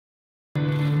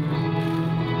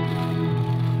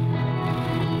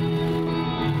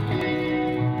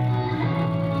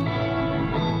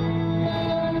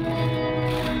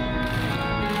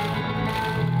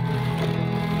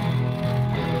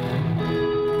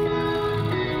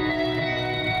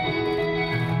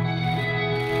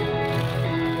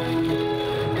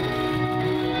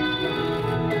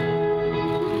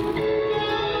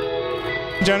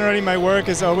Generally, my work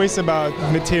is always about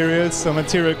materials, so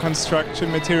material construction,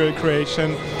 material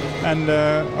creation, and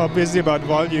obviously about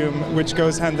volume, which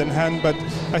goes hand in hand. But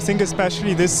I think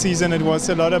especially this season it was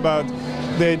a lot about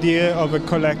the idea of a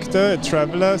collector, a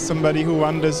traveler, somebody who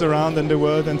wanders around in the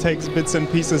world and takes bits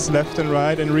and pieces left and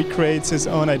right and recreates his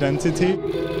own identity.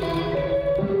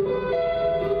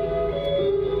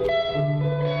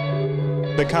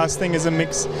 The casting is a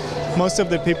mix. Most of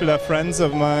the people are friends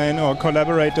of mine or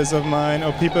collaborators of mine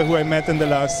or people who I met in the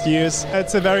last years.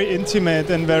 It's a very intimate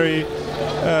and very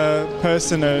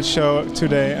personal show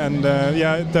today, and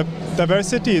yeah, the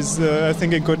diversity is, I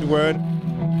think, a good word.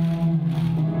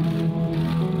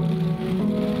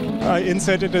 I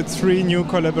inserted 3 new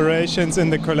collaborations in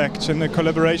the collection. A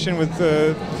collaboration with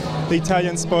the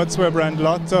Italian sportswear brand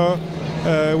Lotto.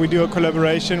 We do a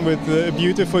collaboration with a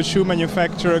beautiful shoe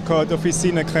manufacturer called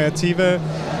Officina Creative.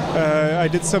 I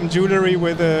did some jewelry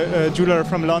with a jeweler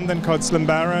from London called Slim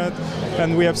Barrett,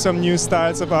 and we have some new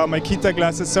styles of our Makita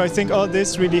glasses. So I think all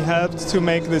this really helped to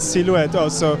make the silhouette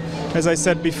also, as I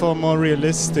said before, more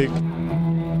realistic.